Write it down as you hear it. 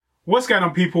What's going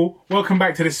on, people? Welcome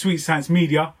back to the Sweet Science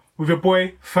Media with your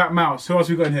boy, Fat Mouse. Who else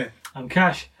we got in here? I'm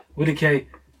Cash with a K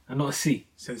and not a C.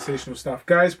 Sensational stuff.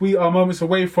 Guys, we are moments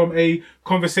away from a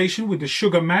conversation with the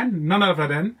Sugar Man, none other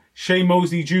than Shay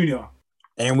Mosley Jr.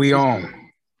 And we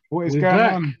on. What is We're going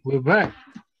back. on? We're back.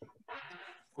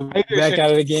 Back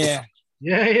at it again.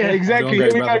 Yeah. Exactly. Doing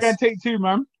great, Here we go brothers. again, take two,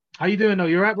 man. How you doing though?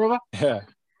 You alright, brother? Yeah.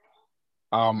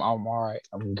 I'm all right.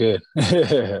 I'm good.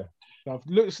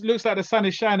 Looks like the sun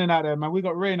is shining out there, man. We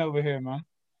got rain over here, man.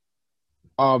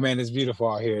 Oh man, it's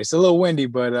beautiful out here. It's a little windy,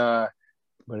 but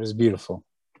it's beautiful.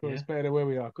 Cool. It's better than where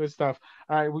we are. Good stuff.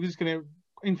 All right, we're just gonna.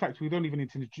 In fact, we don't even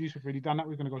need to introduce. We've already done that.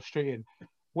 We're gonna go straight in.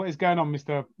 What is going on,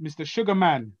 Mister Sugar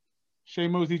Man, Shay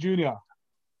Mosley Jr.?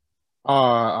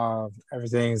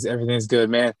 Everything's good,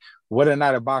 man. What a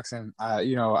night of boxing.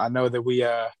 I know that we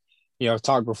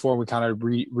talked before. We kind of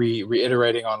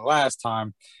reiterating on last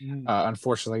time,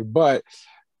 unfortunately, but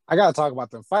I gotta talk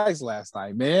about the fights last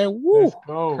night, man. Woo, Let's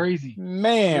go. Crazy.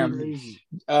 man. Crazy.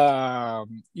 The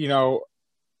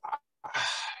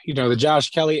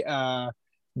Josh Kelly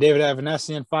David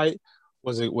Avanesian fight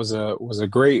was a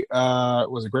great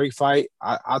fight.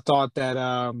 I thought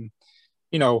that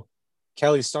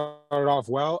Kelly started off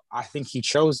well. I think he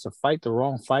chose to fight the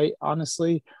wrong fight,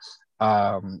 honestly.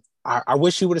 I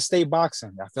wish he would have stayed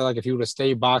boxing. I feel like if he would have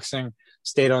stayed boxing,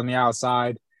 stayed on the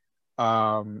outside,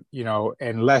 and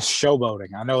less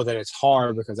showboating. I know that it's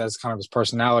hard because that's kind of his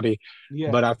personality,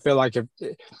 but I feel like if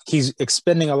he's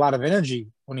expending a lot of energy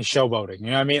when he's showboating, you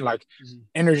know what I mean? Like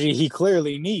energy he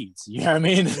clearly needs, you know what I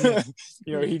mean?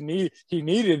 He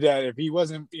needed that. If he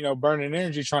wasn't, burning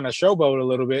energy trying to showboat a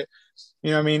little bit,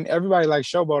 you know what I mean? Everybody likes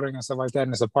showboating and stuff like that,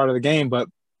 and it's a part of the game, but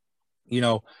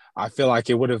I feel like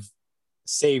it would have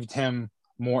saved him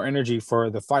more energy for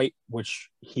the fight,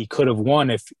 which he could have won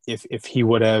if he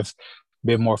would have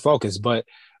been more focused. But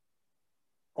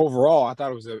overall, I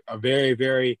thought it was a very,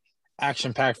 very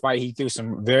action-packed fight. He threw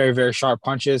some very, very sharp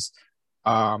punches,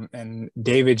 and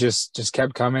David just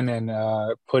kept coming and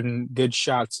putting good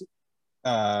shots,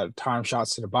 time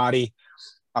shots to the body.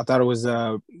 I thought it was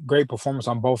a great performance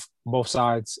on both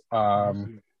sides.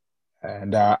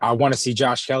 And I want to see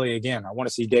Josh Kelly again. I want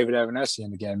to see David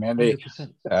Avanesian again, man.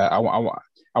 I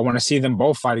want to see them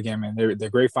both fight again, man. They're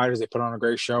great fighters. They put on a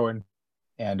great show, and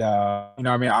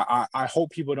I hope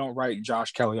people don't write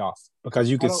Josh Kelly off because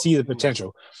you could see the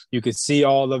potential. You could see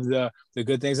all of the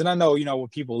good things. And I know, when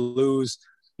people lose,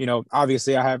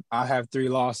 obviously I have 3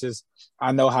 losses.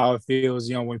 I know how it feels,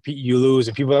 when you lose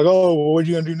and people are like, oh, well, what are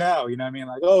you gonna do now? You know what I mean?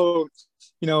 Like, oh, are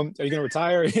you gonna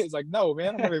retire? It's like, no,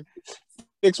 man, I'm gonna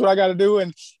fix what I got to do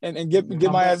and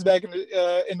get my ass back in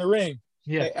the ring.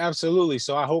 Yeah, absolutely.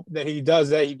 So I hope that he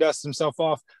does that. He dusts himself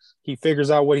off. He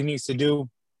figures out what he needs to do.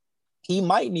 He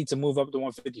might need to move up to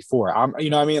 154. I'm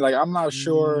not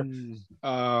sure.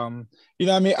 I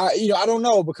don't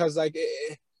know because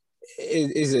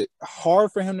is it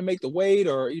hard for him to make the weight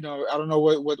or, I don't know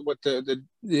what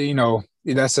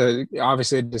that's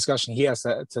obviously a discussion he has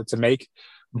to make,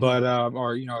 but,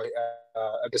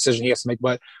 a decision he has to make.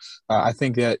 But I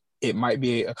think that it might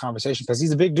be a conversation because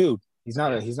he's a big dude. He's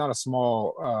not a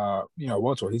small,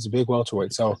 welterweight. He's a big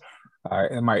welterweight. So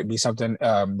it might be something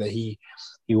that he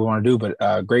will want to do.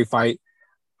 But great fight,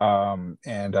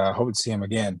 and hope to see him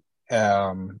again.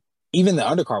 Even the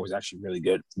undercard was actually really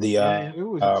good. It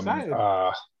was exciting.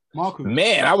 Marco.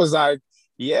 Man, I was like,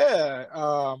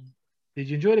 yeah. Did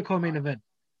you enjoy the co-main event?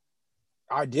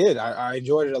 I did. I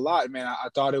enjoyed it a lot, man. I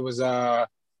thought it was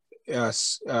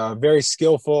very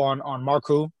skillful on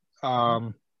Marku.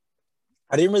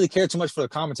 I didn't really care too much for the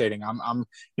commentating. I'm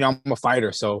a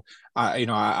fighter, so I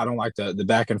don't like the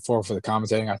back and forth for the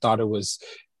commentating. I thought it was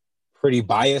pretty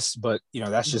biased, but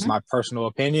that's just my personal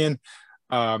opinion.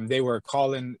 They were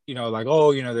calling,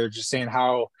 they're just saying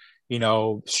how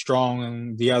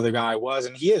strong the other guy was,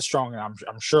 and he is strong. And I'm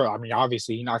sure. I mean,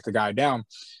 obviously he knocked the guy down,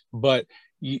 but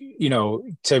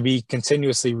to be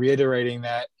continuously reiterating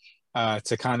that.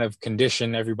 To kind of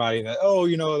condition everybody that,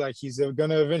 he's going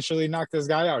to eventually knock this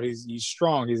guy out. He's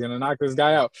strong. He's going to knock this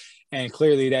guy out. And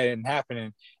clearly that didn't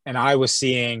happen. And I was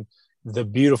seeing the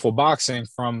beautiful boxing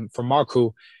from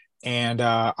Marku. And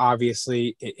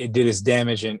obviously it did his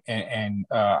damage. And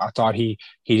I thought he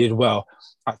did well.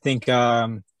 I think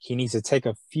he needs to take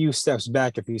a few steps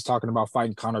back if he's talking about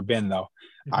fighting Conor Benn, though.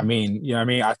 I mean,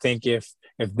 I think if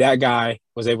that guy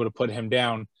was able to put him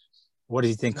down, what do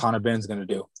you think Conor Benn's going to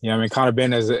do? Conor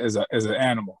Benn is an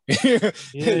animal. That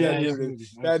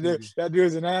dude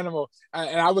is an animal.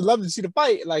 And I would love to see the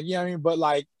fight, but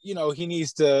he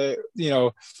needs to,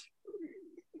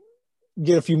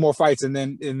 get a few more fights, and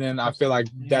then I feel like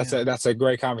that's a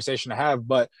great conversation to have.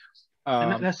 But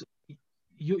And that's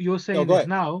you're No, saying go this ahead.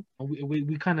 now.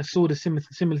 We kind of saw the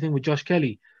similar thing with Josh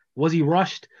Kelly. Was he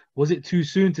rushed? Was it too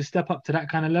soon to step up to that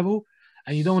kind of level?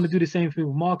 And you don't want to do the same thing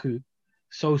with Marku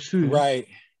so soon, Right,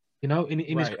 in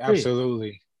his right, career.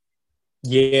 absolutely.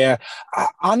 Yeah,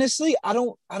 honestly, I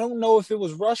don't know if it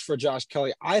was rushed for Josh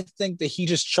Kelly. I think that he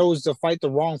just chose to fight the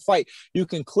wrong fight. You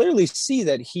can clearly see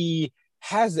that he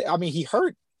has. I mean, he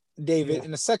hurt David Yeah.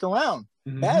 in the second round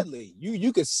Mm-hmm. badly.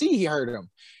 You could see he hurt him.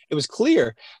 It was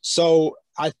clear. So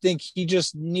I think he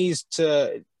just needs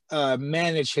to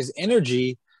manage his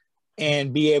energy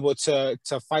and be able to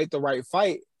fight the right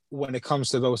fight when it comes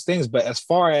to those things. But as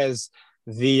far as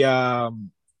the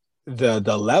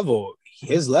the level,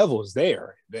 his level is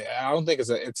there. I don't think it's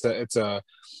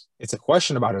a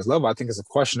question about his level. I think it's a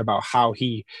question about how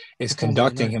he is Performs on the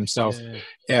conducting night. himself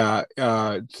Yeah.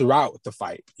 throughout the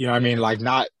fight. You know what I mean? Yeah. Like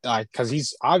not like because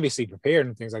he's obviously prepared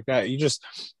and things like that. You just,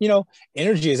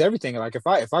 energy is everything. Like if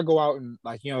I go out and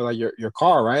like, like your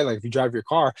car, right? Like if you drive your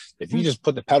car, if you just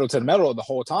put the pedal to the metal the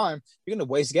whole time, you're gonna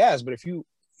waste gas. But if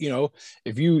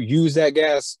if you use that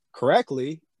gas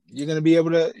correctly, you're gonna be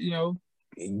able to,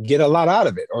 get a lot out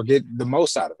of it or get the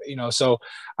most out of it. So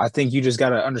I think you just got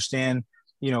to understand,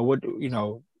 what,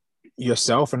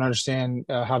 yourself and understand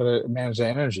how to manage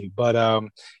that energy. But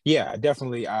yeah,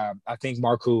 definitely. I think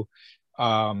Marku,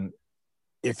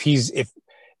 if he's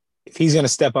going to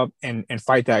step up and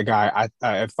fight that guy,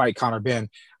 fight Conor Ben,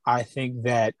 I think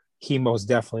that he most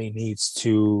definitely needs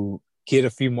to get a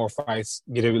few more fights,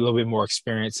 get a little bit more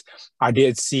experience. I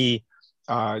did see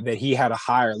that he had a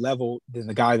higher level than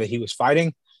the guy that he was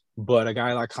fighting, but a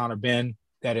guy like Conor Ben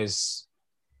that is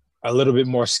a little bit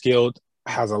more skilled,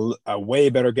 has a way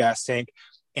better gas tank,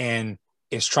 and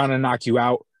is trying to knock you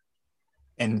out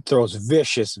and throws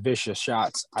vicious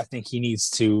shots. I think he needs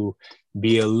to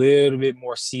be a little bit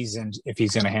more seasoned if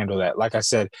he's going to handle that. Like I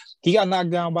said, he got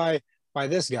knocked down by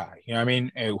this guy, you know what I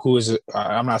mean? Who is,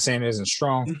 I'm not saying isn't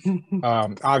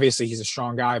strong. Obviously he's a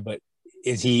strong guy, but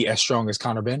is he as strong as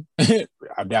Conor Ben?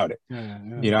 I doubt it. Yeah.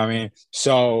 You know what I mean?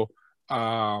 So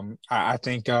I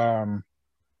think,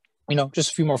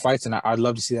 just a few more fights, and I'd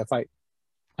love to see that fight.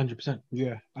 100%.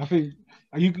 Yeah, I think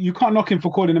you can't knock him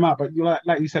for calling him out, but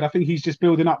like you said, I think he's just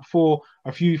building up for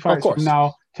a few fights from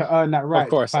now to earn that right. Of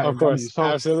course, So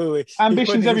absolutely.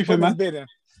 Ambition's everything, man. Exactly.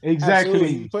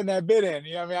 Exactly. He's putting that bid in.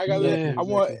 You know what I mean? Yeah. I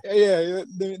want,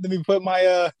 let me put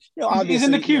my, obviously. He's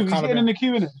in the queue. He's Conor in the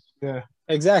queue, innit? Yeah.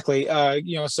 Exactly.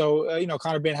 So,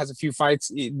 Conor Ben has a few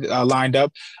fights lined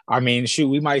up. I mean, shoot,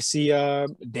 we might see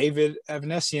David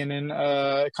Evanesian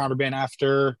and Conor Ben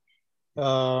after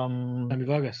Sammy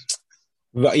Vargas.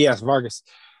 Yes, Vargas.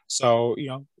 So,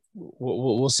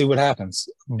 we'll see what happens.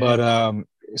 But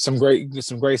some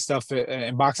great stuff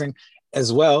in boxing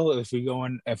as well. If we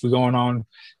going on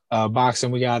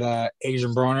boxing, we got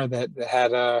Adrian Broner that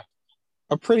had a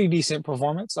pretty decent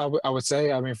performance. I would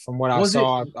say. I mean, from what I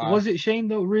saw, was it Shane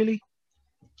though? Really?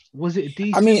 Was it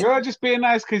decent? I mean, you're just being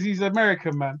nice because he's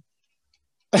American, man.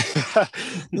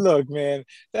 Look, man,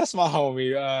 that's my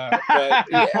homie. But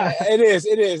yeah, it is.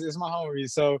 It's my homie.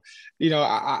 So,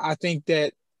 I think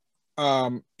that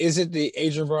is it the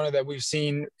Adrian Broner that we've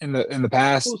seen in the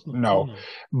past? No.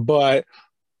 But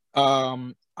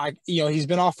he's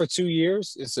been off for 2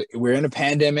 years. We're in a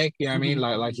pandemic, you know what I mean?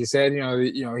 Like you said,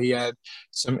 he had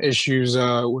some issues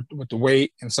with the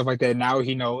weight and stuff like that. Now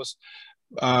he knows.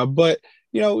 But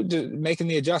making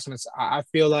the adjustments, I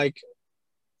feel like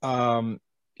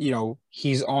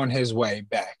he's on his way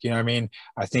back. You know what I mean?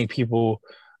 I think people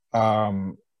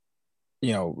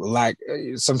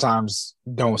sometimes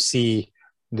don't see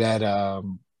that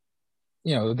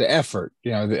the effort,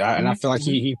 and I feel like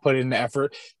he put in the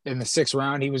effort in the 6th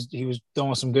round. He was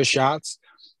throwing some good shots.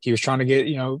 He was trying to get,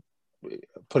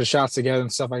 put his shots together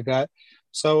and stuff like that.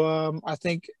 So I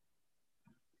think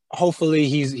hopefully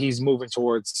he's moving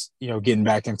towards, getting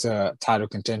back into title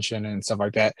contention and stuff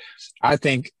like that. I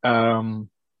think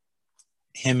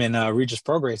him and Regis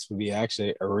Prograis would be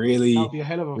actually a really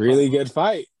good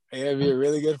fight. It'd be a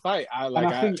really good fight.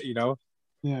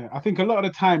 Yeah, I think a lot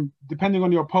of the time, depending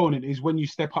on your opponent, is when you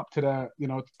step up to that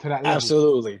level.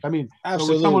 Absolutely. I mean, absolutely.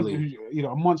 So with someone who,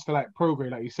 a monster like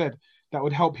Prograis, like you said, that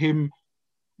would help him.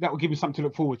 That would give him something to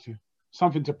look forward to,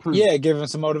 something to prove. Yeah, give him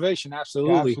some motivation.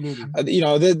 Absolutely. Yeah,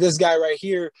 absolutely. This guy right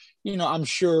here, I'm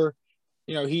sure,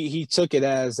 he took it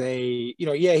as a,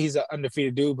 he's an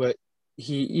undefeated dude, but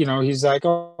he, he's like,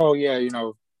 oh yeah,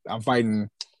 I'm fighting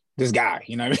this guy,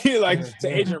 you know what I mean? Like to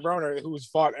Yeah. Adrian Broner, who's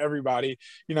fought everybody,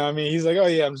 you know what I mean? He's like, oh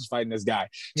yeah, I'm just fighting this guy.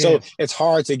 Yeah. So it's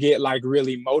hard to get like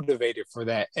really motivated for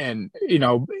that. And, you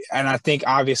know, and I think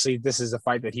obviously this is a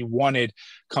fight that he wanted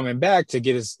coming back to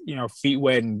get his, you know, feet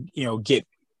wet and, you know, get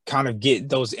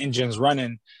those engines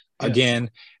running again.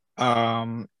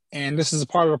 And this is a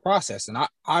part of the process. And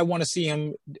I want to see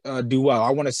him do well.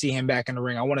 I want to see him back in the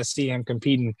ring. I want to see him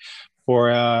competing for,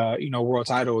 you know, world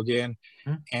title again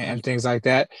and things like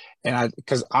that. And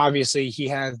because obviously he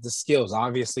has the skills.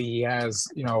 Obviously he has,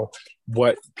 you know,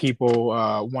 what people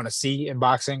want to see in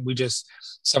boxing. We just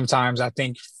sometimes, I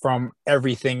think, from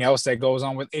everything else that goes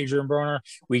on with Adrian Broner,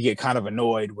 we get kind of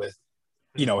annoyed with,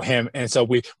 you know, him. And so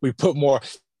we put more.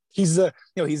 He's the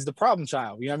problem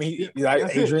child. You know what I mean?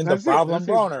 Like Adrian, the problem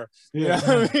Broner. You know what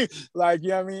I mean? Like, you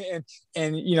know what I mean?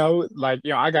 And you know, like,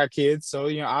 you know, I got kids, so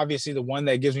you know, obviously the one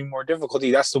that gives me more difficulty,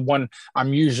 that's the one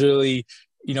I'm usually,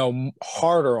 you know,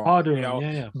 harder on, you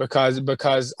know,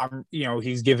 because I'm, you know,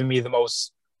 he's giving me the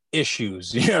most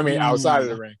issues, you know what I mean, outside of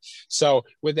the ring. So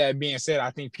with that being said,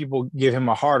 I think people give him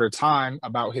a harder time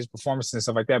about his performance and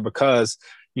stuff like that because,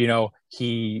 you know,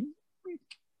 he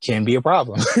can be a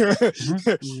problem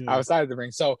outside of the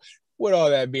ring. So with all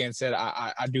that being said,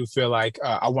 I do feel like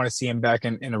I want to see him back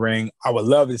in the ring. I would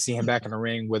love to see him back in the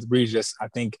ring with Regis. I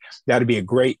think that'd be a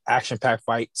great action-packed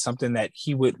fight, something that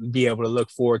he would be able to look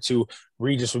forward to.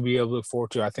 Regis would be able to look forward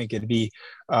to. I think it'd be,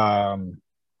 you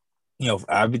know,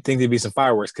 I would think there'd be some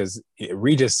fireworks because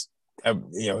Regis,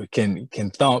 you know,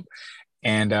 can thump.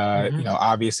 And you know,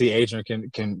 obviously Adrian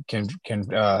can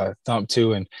thump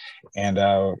too, and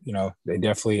you know, they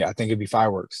definitely, I think it'd be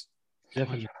fireworks.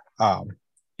 Definitely.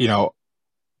 You know,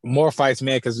 more fights,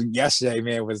 man. Because yesterday,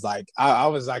 man, was like I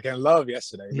was like in love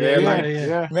yesterday,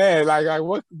 man. Man, like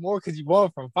what more could you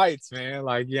want from fights, man?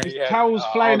 Like towels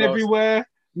flying everywhere,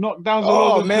 knockdowns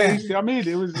all over the place. I mean,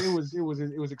 it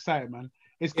was exciting, man.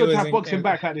 It's good to have boxing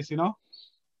back like this, you know.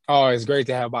 Oh, it's great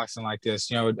to have boxing like this,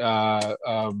 you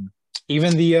know.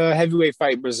 Even the heavyweight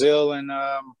fight, Brazil and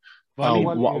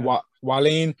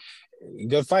Wallin,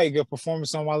 good fight, good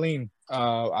performance on Wallin.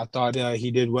 I thought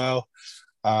he did well.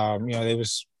 You know, they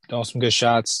was doing some good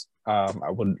shots. I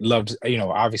would love to, you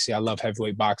know, obviously I love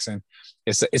heavyweight boxing.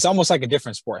 It's almost like a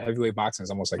different sport. Heavyweight boxing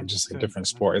is almost like just a different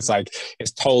sport. It's like,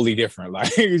 it's totally different.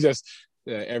 Like just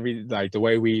like the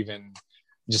way we even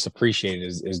just appreciate it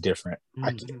is different.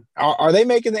 Are they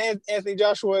making the Anthony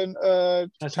Joshua and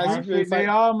Tyson Fury fight? They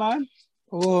are, man.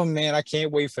 Oh man, I can't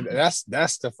wait for that.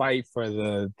 That's the fight for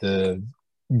the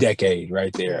decade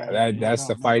right there. That's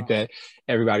the fight that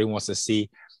everybody wants to see.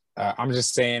 I'm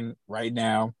just saying right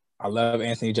now, I love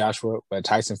Anthony Joshua, but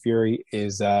Tyson Fury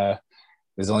is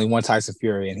there's only one Tyson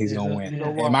Fury, and he's gonna win,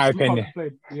 in my opinion.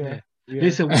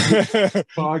 Listen,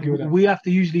 we have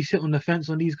to usually sit on the fence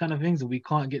on these kind of things, and we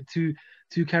can't get too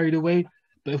carried away.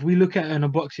 But if we look at it in a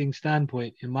boxing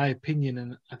standpoint, in my opinion,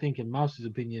 and I think in Mouse's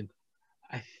opinion,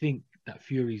 I think that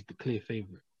Fury's the clear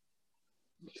favorite.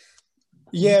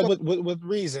 Yeah, with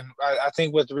reason. I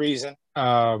think with reason.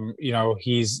 You know,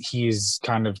 he's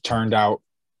kind of turned out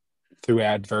through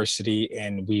adversity,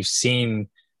 and we've seen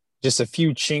just a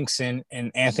few chinks in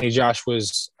Anthony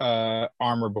Joshua's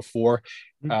armor before.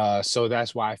 So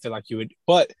that's why I feel like you would.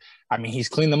 But I mean, he's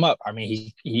cleaned them up. I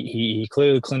mean, he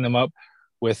clearly cleaned them up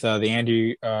with the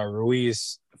Andy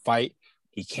Ruiz fight.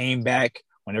 He came back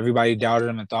when everybody doubted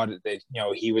him and thought that, you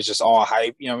know, he was just all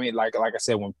hype. You know what I mean? Like I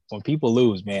said, when people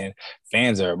lose, man,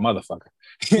 fans are a motherfucker.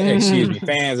 Excuse me.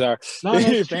 Fans are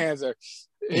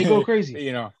they go crazy.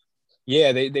 You know,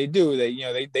 yeah, they do. They, you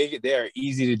know, they are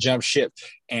easy to jump ship.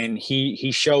 And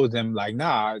he showed them like,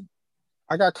 nah,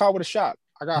 I got caught with a shot.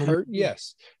 I got hurt,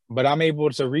 yes. But I'm able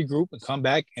to regroup and come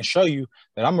back and show you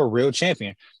that I'm a real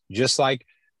champion. Just like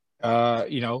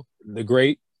you know, the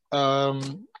great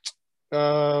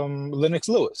Lennox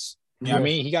Lewis. You know what I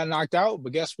mean? He got knocked out,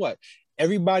 but guess what?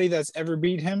 Everybody that's ever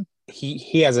beat him,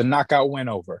 he has a knockout win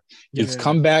over. He's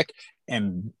come back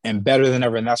and better than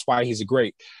ever, and that's why he's a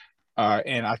great.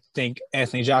 And I think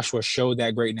Anthony Joshua showed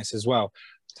that greatness as well.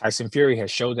 Tyson Fury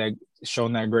has shown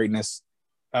that greatness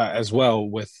as well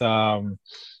with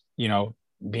you know,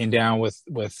 being down with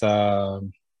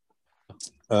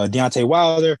Deontay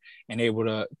Wilder and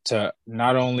able to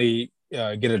not only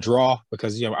get a draw,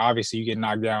 because, you know, obviously you get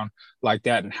knocked down like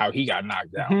that, and how he got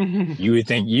knocked down, you would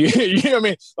think you know what I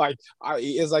mean, like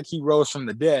it's like he rose from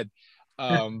the dead.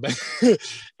 But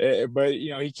you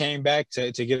know, he came back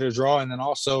to get a draw, and then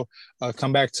also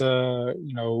come back to,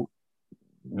 you know,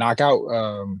 knock out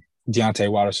Deontay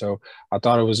Wilder. So I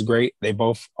thought it was great. They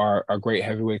both are great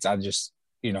heavyweights. I just,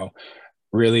 you know,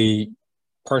 really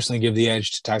personally give the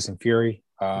edge to Tyson Fury.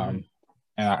 And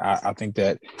and I think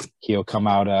that he'll come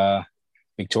out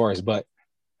victorious. But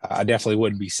I definitely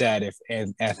wouldn't be sad if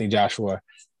Anthony Joshua,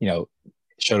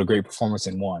 showed a great performance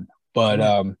and won. But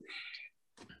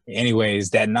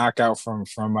anyways, that knockout from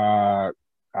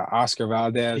Oscar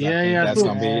Valdez, I think that's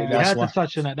gonna be. We had to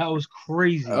touch on that. That was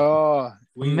crazy. Oh,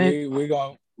 we're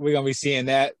gonna be seeing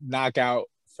that knockout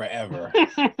forever.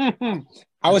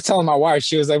 I was telling my wife,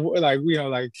 she was like,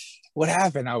 what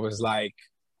happened? I was like,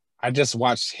 I just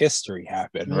watched history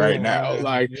happen right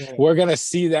now. We're gonna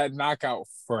see that knockout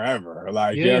forever. You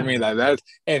know what I mean? Like that,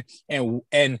 and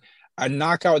a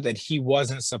knockout that he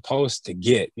wasn't supposed to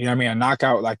get. You know what I mean? A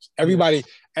knockout like everybody.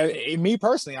 Me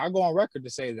personally, I go on record to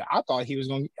say that I thought he was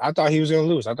gonna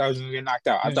lose. I thought he was gonna get knocked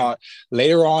out. I thought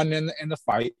later on in the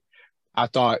fight, I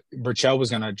thought Berchelt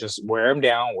was gonna just wear him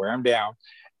down.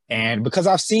 And because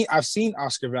I've seen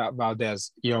Oscar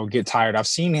Valdez, get tired. I've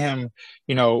seen him,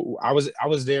 I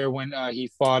was there when he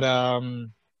fought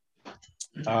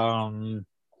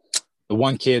the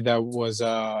one kid that was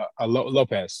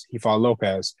Lopez. He fought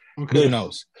Lopez. Okay. Good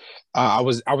nose. I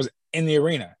was in the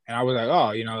arena and I was like,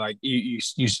 oh,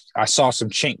 I saw some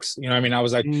chinks. You know what I mean? I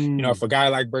was like, if a guy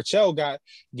like Berchelt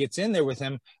gets in there with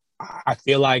him, I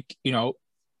feel like, he'll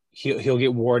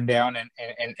get worn down and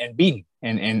beaten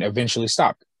and eventually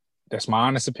stop. That's my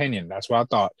honest opinion. That's what I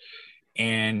thought.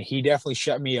 And he definitely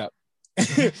shut me up.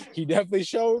 He definitely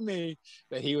showed me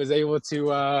that he was able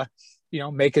to,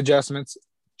 make adjustments,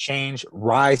 change,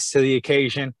 rise to the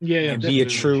occasion, and be a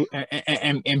true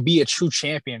and be a true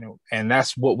champion. And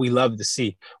that's what we love to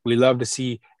see. We love to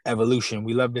see evolution.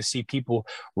 We love to see people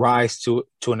rise to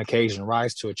an occasion,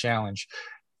 rise to a challenge.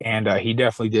 And he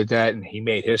definitely did that, and he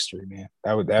made history, man.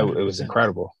 It was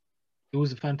incredible. It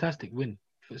was a fantastic win.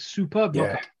 Superb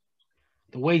knockout.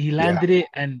 The way he landed it,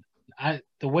 and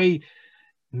the way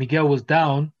Miguel was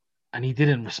down and he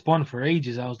didn't respond for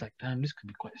ages, I was like, damn, this could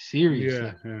be quite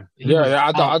serious.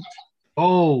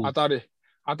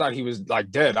 I thought he was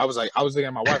like dead. I was looking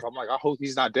at my wife. I'm like, I hope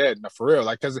he's not dead. No, for real.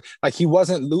 Because he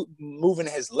wasn't moving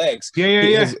his legs.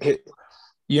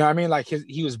 You know what I mean? Like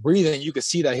he was breathing. You could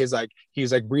see that he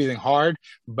was breathing hard,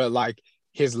 but like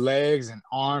his legs and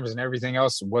arms and everything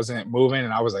else wasn't moving.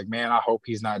 And I was like, man, I hope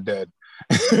he's not dead.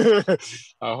 I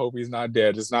hope he's not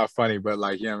dead. It's not funny, but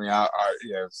like, you know what I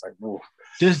mean? It's like, ooh.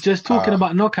 Just talking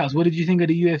about knockouts, what did you think of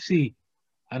the UFC?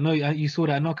 I know you saw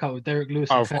that knockout with Derek Lewis.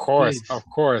 Of course.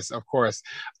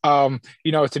 To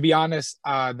be honest,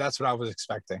 that's what I was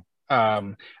expecting.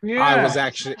 I was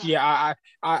actually, I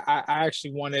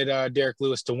actually wanted Derek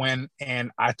Lewis to win,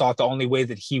 and I thought the only way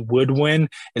that he would win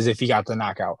is if he got the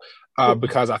knockout,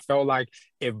 because I felt like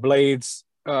if Blades,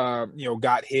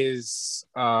 got his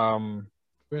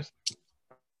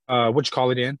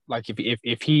like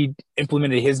if he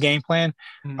implemented his game plan,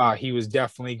 he was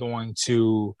definitely going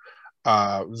to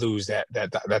lose that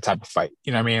type of fight.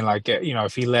 You know what I mean? Like,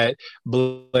 if he let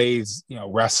Blades,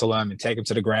 wrestle him and take him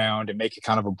to the ground and make it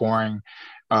kind of a boring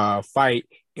fight,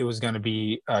 it was going to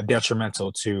be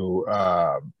detrimental to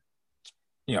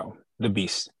the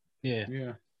beast.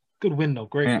 Yeah. Good win though.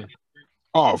 Great win.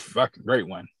 Oh, fucking great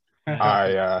win.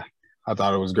 I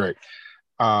thought it was great.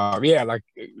 Like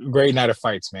great night of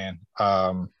fights, man.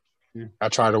 I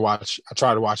try to watch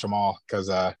them all because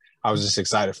I was just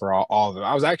excited for all of them.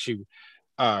 I was actually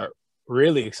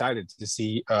really excited to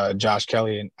see Josh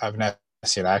Kelly and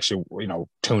Avnesian. I actually,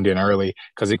 tuned in early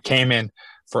because it came in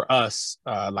for us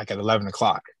like at 11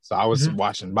 o'clock. So I was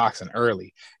watching boxing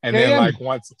early. And then like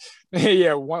once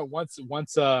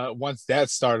that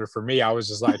started for me, I was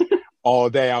just like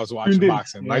all day I was watching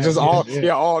boxing. Like just all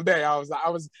day. I was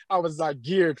like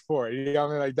geared for it. You know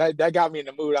what I mean? Like that got me in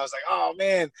the mood. I was like, oh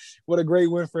man, what a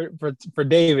great win for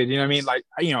David. You know what I mean? Like,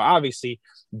 obviously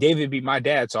David beat my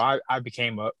dad. So I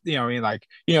became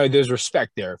there's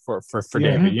respect there for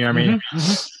David. You know what I mean?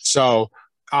 So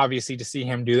obviously to see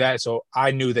him do that. So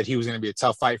I knew that he was going to be a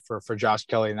tough fight for Josh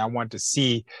Kelly. And I wanted to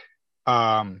see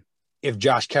if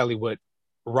Josh Kelly would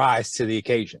rise to the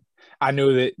occasion. I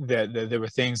knew that there were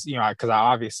things, because I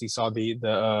obviously saw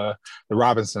the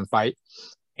Robinson fight,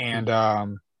 and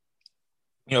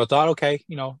thought, okay,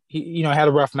 he had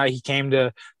a rough night. He came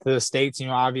to the States.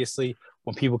 Obviously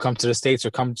when people come to the States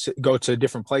or go to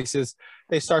different places,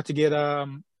 they start to get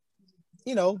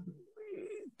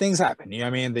things happen. You know what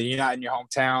I mean? That you're not in your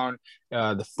hometown,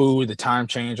 the food, the time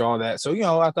change, all that. So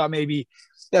I thought maybe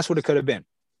that's what it could have been.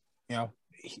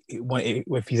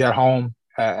 If he's at home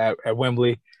at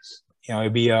Wembley.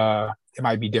 It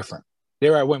might be different. They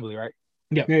were at Wembley, right?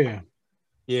 Yeah.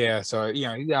 So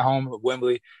he's at home at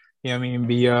Wembley.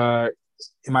 It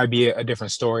might be a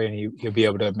different story, and he'll be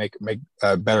able to make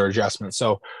a better adjustment.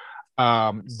 So,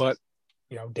 but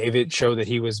David showed that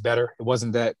he was better. It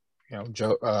wasn't that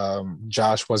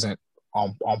Josh wasn't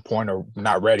on point or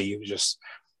not ready. It was just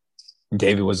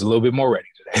David was a little bit more ready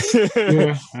today.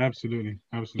 Yeah, absolutely.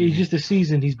 He's just a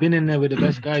seasoned. He's been in there with the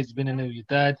best guys. He's been in there with your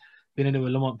dad. Been in there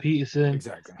with Lamont Peterson.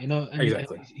 Exactly. And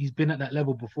he's been at that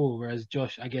level before. Whereas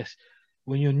Josh, I guess,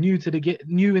 when you're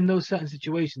new in those certain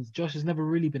situations, Josh has never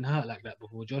really been hurt like that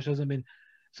before. Josh hasn't been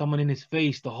someone in his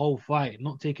face the whole fight,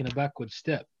 not taking a backward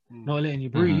step, not letting you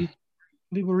breathe.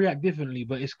 People react differently,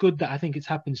 but it's good that I think it's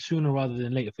happened sooner rather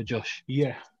than later for Josh.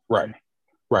 Yeah. Right.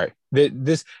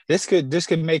 This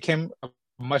could make him a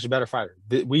much better fighter.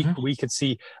 We could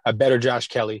see a better Josh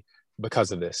Kelly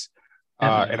because of this.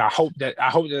 And I hope that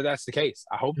that's the case.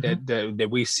 I hope that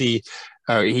we see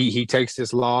he takes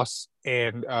this loss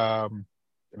and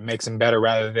makes him better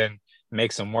rather than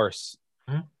makes him worse.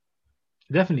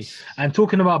 Definitely. And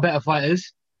talking about better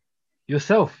fighters,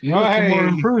 yourself, you're looking more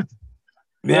improved.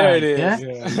 There it is.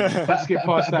 Yeah. Back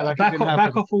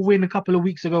off a win a couple of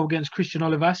weeks ago against Christian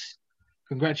Olivas.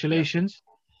 Congratulations.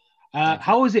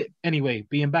 How is it anyway,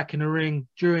 being back in the ring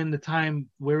during the time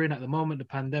we're in at the moment, the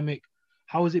pandemic?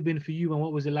 How has it been for you, and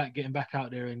what was it like getting back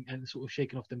out there and sort of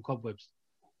shaking off them cobwebs?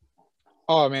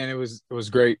 Oh man, it was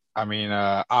great. I mean,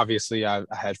 obviously I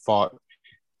had fought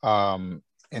in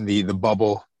the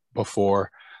bubble before,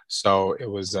 so it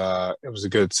was a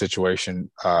good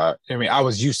situation. I mean, I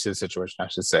was used to the situation, I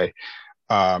should say,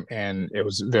 and it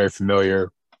was very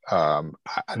familiar. I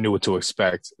knew what to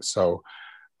expect, so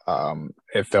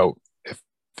it felt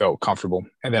comfortable.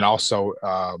 And then also,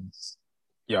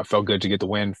 it felt good to get the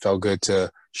win. Felt good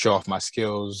to show off my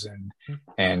skills,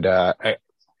 and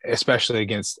especially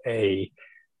against a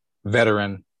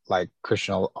veteran like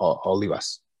Christian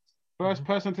Olivas. First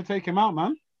person to take him out,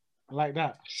 man. I like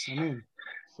that. I mean,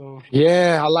 so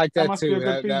yeah, I like that too.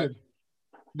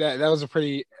 That was a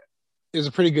pretty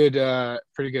good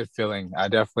feeling. I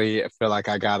definitely feel like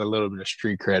I got a little bit of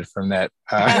street cred from that.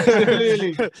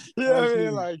 Absolutely. I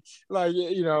mean,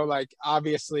 like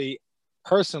obviously,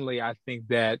 personally, I think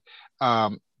that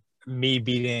me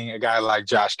beating a guy like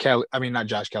Josh Kelly. I mean, not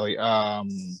Josh Kelly.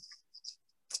 Olivas.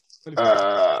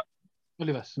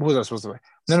 What was I supposed to fight?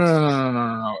 No.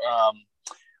 I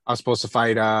was supposed to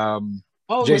fight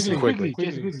Jason Quigley.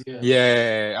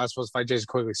 Yeah, I was supposed to fight Jason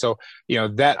Quigley. So,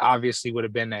 that obviously would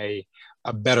have been a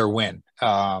better win.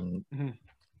 But,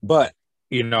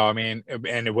 I mean,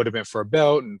 and it would have been for a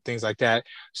belt and things like that.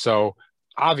 So,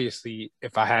 obviously,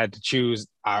 if I had to choose,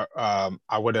 I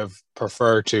would have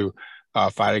preferred to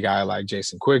fight a guy like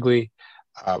Jason Quigley.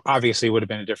 Obviously, it would have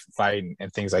been a different fight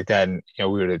and things like that, and we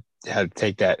would have had to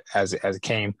take that as it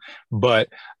came. But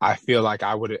I feel like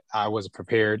I was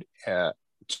prepared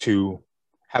to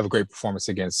have a great performance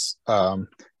against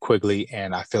Quigley,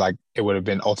 and I feel like it would have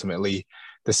been ultimately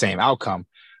the same outcome.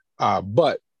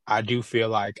 But I do feel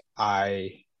like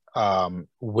I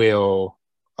will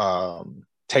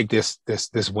take this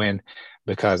win,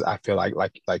 because I feel like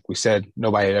we said,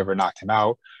 nobody had ever knocked him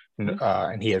out,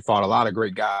 and he had fought a lot of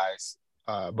great guys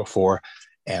before,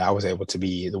 and I was able to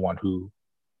be the one who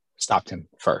stopped him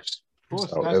first.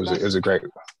 So it was a great,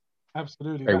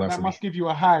 absolutely. Great That must give you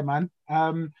a high, man.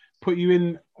 Put you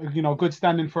in, good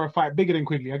standing for a fight bigger than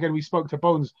Quigley. Again, we spoke to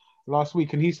Bones last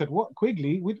week, and he said, "What,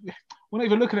 Quigley? We're not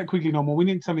even looking at Quigley no more. We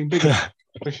need something bigger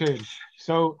for Shane."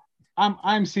 So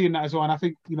I'm seeing that as well, and I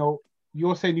think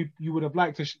you're saying you would have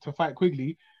liked to fight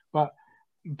Quigley, but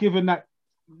given that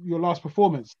your last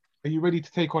performance, are you ready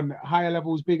to take on higher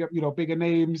levels, bigger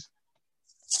names?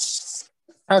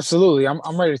 Absolutely,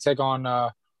 I'm ready to take on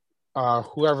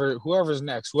whoever's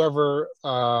next, whoever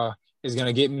is going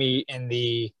to get me in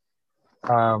the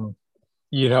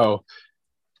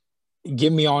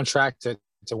get me on track to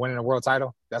winning a world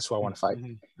title. That's who I want to fight.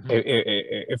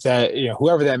 If that,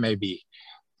 whoever that may be.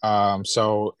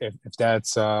 So if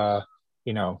that's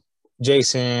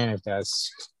Jason, if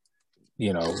that's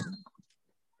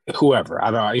whoever,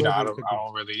 I don't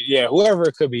really, whoever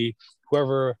it could be,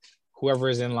 whoever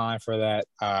is in line for that,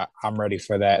 I'm ready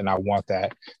for that, and I want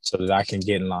that so that I can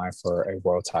get in line for a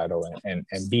world title and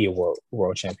be a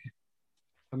world champion.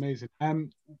 Amazing.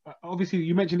 Obviously,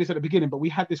 you mentioned this at the beginning, but we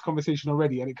had this conversation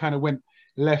already, and it kind of went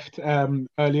left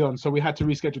early on, so we had to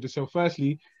reschedule this. So,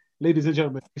 firstly, ladies and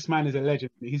gentlemen, this man is a legend.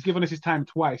 He's given us his time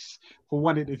twice for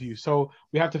one interview, so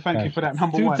we have to thank you for that.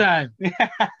 Number one. 2 times.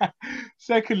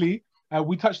 Secondly,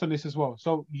 we touched on this as well.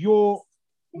 So, you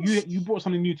brought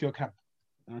something new to your camp.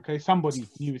 Okay, somebody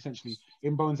new essentially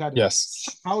in Bones Adams.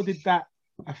 Yes. How did that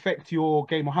affect your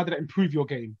game, or how did that improve your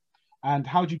game? And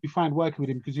how did you find working with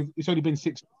him? Because it's only been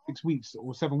 6 weeks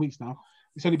or 7 weeks now.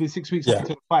 It's only been 6 weeks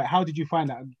until the fight. How did you find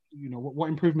that? What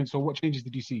improvements or what changes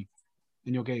did you see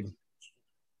in your game?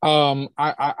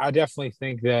 I definitely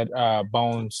think that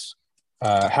Bones,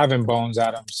 having Bones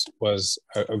Adams was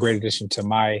a great addition to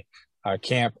my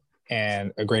camp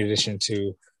and a great addition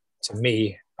to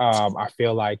me. I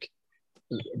feel like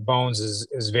Bones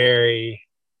is a very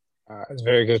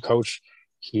good coach.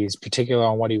 He's particular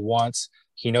on what he wants.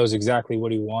 He knows exactly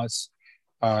what he wants,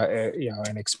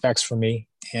 and expects from me.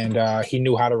 And he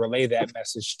knew how to relay that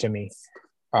message to me.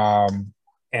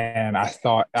 And I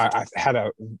thought I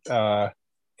had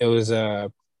it was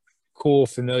a cool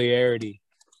familiarity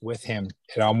with him.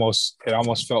 It almost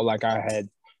felt like I had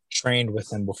trained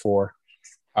with him before,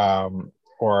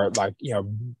 or like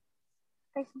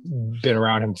been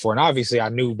around him before. And obviously, I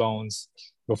knew Bones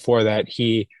before that.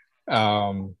 He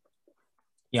was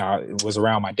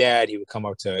around my dad. He would come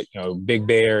up to Big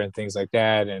Bear and things like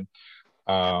that, and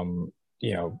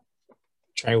you know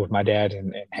train with my dad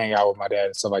and hang out with my dad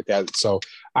and stuff like that. So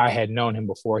I had known him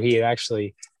before. He had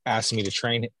actually asked me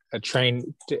to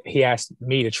he asked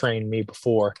me to train me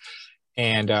before.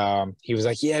 And he was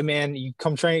like, yeah, man, you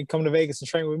come to Vegas and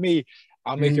train with me.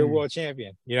 I'll make you a world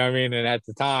champion. You know what I mean? And at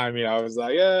the time, I was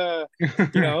like, yeah,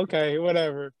 okay,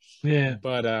 whatever. Yeah.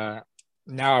 But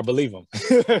now I believe him.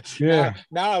 Yeah.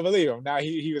 Now I believe him. Now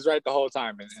he was right the whole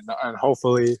time. And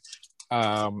hopefully,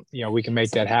 we can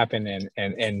make that happen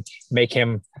and make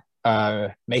him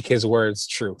make his words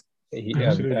true.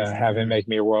 Have him make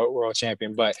me a world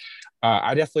champion. But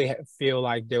I definitely feel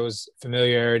like there was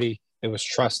familiarity, there was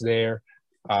trust there,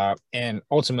 and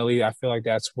ultimately, I feel like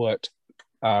that's what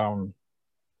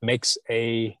makes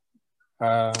a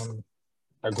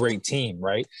great team,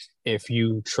 right? If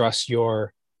you trust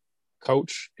your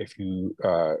coach, if you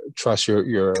trust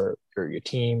your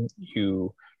team,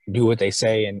 you do what they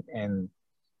say, and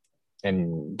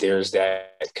there's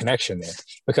that connection there.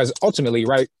 Because ultimately,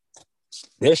 right,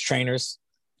 there's trainers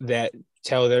that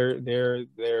tell their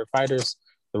fighters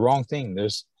the wrong thing.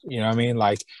 There's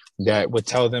like that would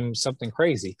tell them something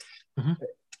crazy. Mm-hmm.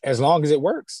 As long as it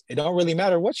works, it don't really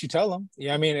matter what you tell them.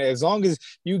 As long as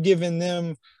you giving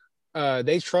them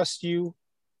they trust you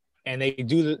and they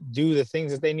do the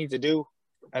things that they need to do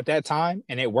at that time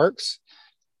and it works,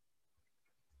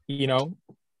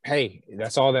 hey,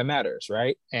 that's all that matters,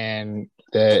 right? And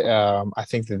that I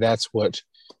think that's what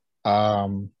I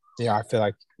feel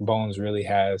like Bones really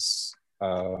has.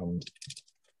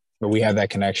 But we have that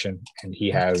connection, and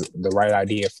he has the right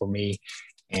idea for me,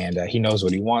 and he knows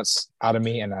what he wants out of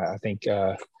me, and I think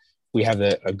we have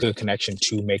a good connection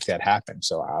to make that happen.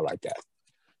 So I like that.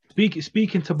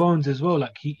 Speaking to Bones as well,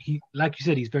 like he like you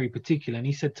said, he's very particular, and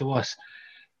he said to us,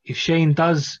 if Shane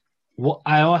does what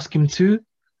I ask him to,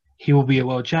 he will be a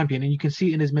world champion. And you can see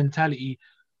it in his mentality.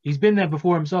 He's been there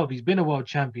before himself. He's been a world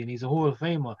champion. He's a Hall of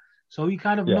Famer. So he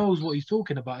kind of knows what he's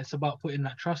talking about. It's about putting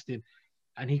that trust in.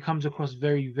 And he comes across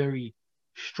very, very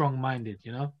strong-minded,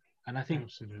 And I think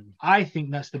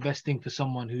that's the best thing for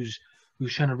someone who's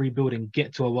trying to rebuild and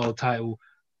get to a world title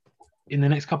in the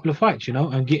next couple of fights,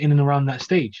 and get in and around that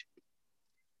stage.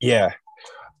 Yeah.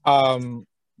 I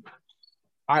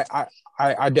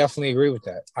definitely agree with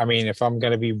that. If I'm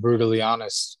going to be brutally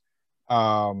honest,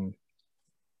 I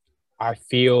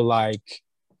feel like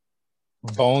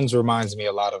Bones reminds me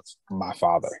a lot of my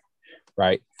father,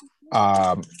 right?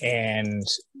 And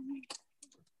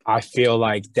I feel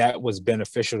like that was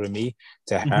beneficial to me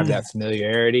to have that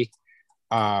familiarity.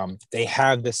 They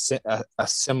have a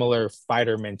similar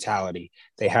fighter mentality.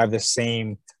 They have the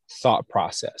same thought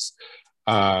process.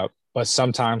 But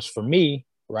sometimes for me,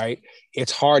 right,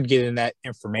 it's hard getting that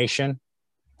information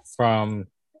from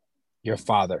your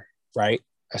father, right?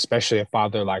 Especially a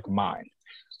father like mine,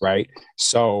 right?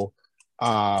 So,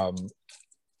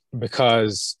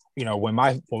 because when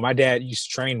my dad used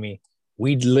to train me,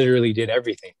 we literally did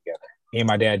everything together. Me and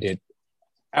my dad did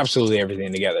absolutely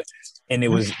everything together, and it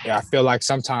was. I feel like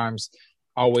sometimes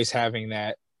always having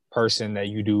that person that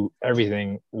you do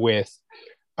everything with,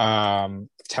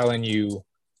 telling you,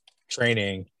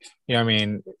 training,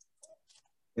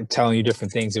 telling you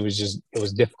different things. It was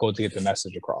difficult to get the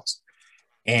message across,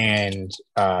 and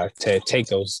to take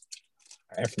those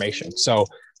information. So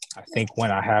I think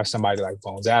when I have somebody like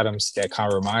Bones Adams, that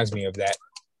kind of reminds me of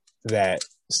that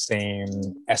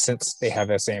same essence. They have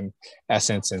that same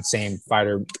essence and same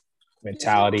fighter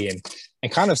mentality and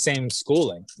kind of same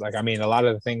schooling. Like, a lot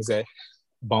of the things that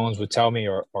Bones would tell me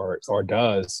or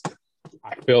does,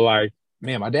 I feel like,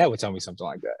 man, my dad would tell me something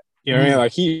like that. You know what I mean?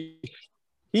 Like he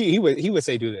would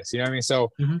say, do this, you know what I mean? So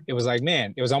it was like,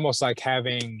 man, it was almost like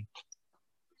having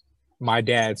my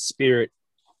dad's spirit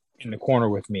in the corner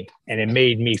with me, and it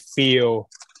made me feel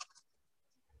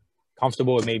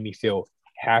comfortable. It made me feel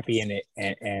happy in it,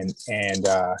 and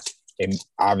And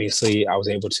obviously, I was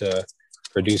able to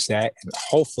produce that, and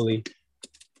hopefully,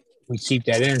 we keep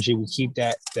that energy, we keep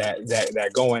that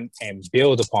going, and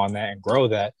build upon that and grow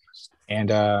that, and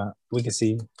we can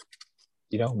see,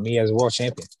 me as a world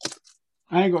champion.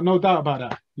 I ain't got no doubt about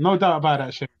that. No doubt about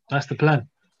that, Shane. That's the plan.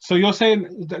 So you're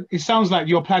saying that it sounds like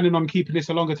you're planning on keeping this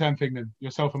a longer term thing then,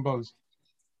 yourself and Bones.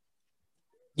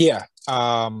 Yeah.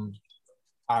 I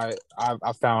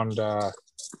found a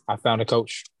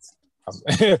coach.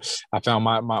 I found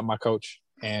my coach,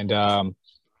 and I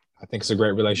think it's a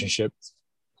great relationship.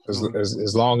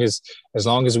 As long as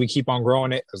we keep on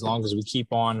growing it, as long as we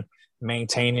keep on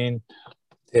maintaining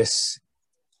this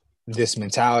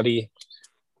mentality,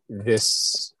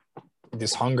 this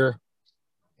hunger,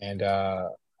 and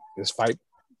this fight.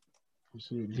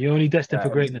 You're only destined for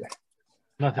greatness.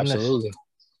 Nothing absolutely. Less.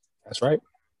 That's right.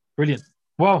 Brilliant.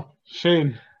 Well,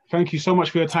 Shane, thank you so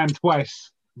much for your time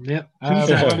twice. Yep.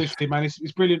 Honestly, man,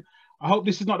 it's brilliant. I hope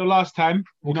this is not the last time.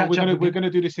 We're gonna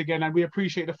do this again, and we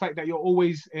appreciate the fact that you're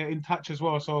always in touch as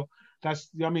well. So that's,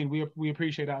 we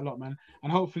appreciate that a lot, man.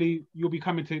 And hopefully you'll be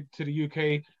coming to the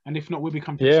UK, and if not, we'll be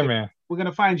coming. Yeah, man. We're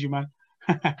gonna find you, man.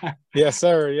 Yes,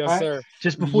 sir. Yes, right? Sir.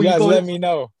 Just before you guys go, let me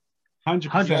know. 100%. You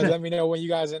guys let me know when you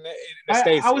guys in the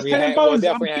States. I was telling Bones, we'll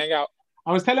definitely hang out.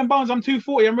 I was telling Bones I'm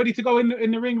 240. I'm ready to go in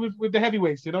the ring with the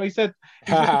heavyweights. He said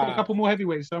he's looking for a couple more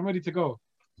heavyweights, so I'm ready to go.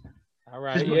 All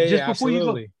right. Just before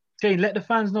absolutely. You go, Shane, let the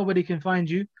fans know where they can find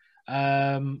you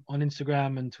on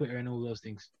Instagram and Twitter and all those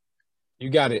things. You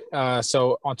got it.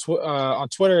 So on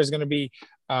Twitter is going to be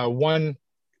 @1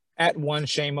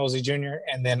 Shane Mosley Jr.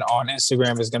 and then on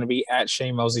Instagram is going to be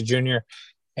 @Shane Mosley Jr.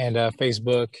 and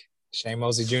Facebook Shane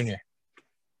Mosley Jr.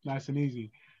 Nice and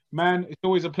easy, man. It's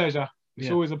always a pleasure.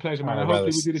 It's always a pleasure, man. Right, and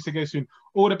hopefully we do this again soon.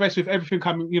 All the best with everything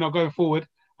coming, going forward,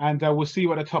 and we'll see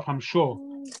you at the top, I'm sure.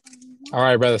 All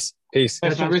right, brothers. Peace.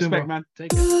 Respect, man.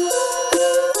 Take care.